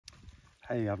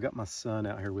Hey, I've got my son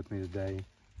out here with me today,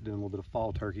 doing a little bit of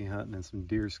fall turkey hunting and some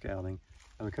deer scouting.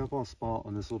 And we come up on a spot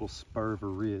on this little spur of a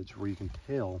ridge where you can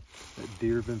tell that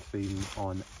deer have been feeding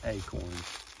on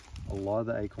acorns. A lot of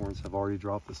the acorns have already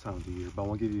dropped this time of the year, but I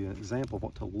want to give you an example of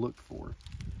what to look for.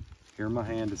 Here in my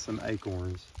hand is some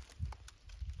acorns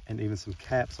and even some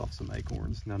caps off some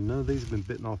acorns. Now, none of these have been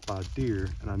bitten off by a deer,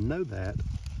 and I know that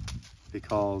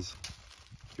because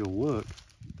if you'll look,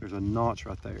 there's a notch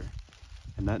right there.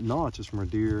 And that notch is from a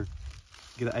deer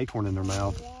get an acorn in their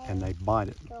mouth and they bite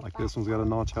it. Like this one's got a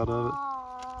notch out of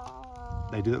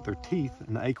it. They do that with their teeth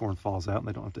and the acorn falls out and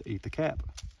they don't have to eat the cap.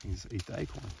 You just eat the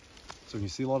acorn. So when you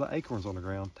see a lot of acorns on the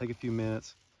ground, take a few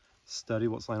minutes, study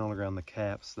what's laying on the ground, the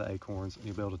caps, the acorns, and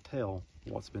you'll be able to tell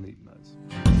what's been eating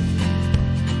those.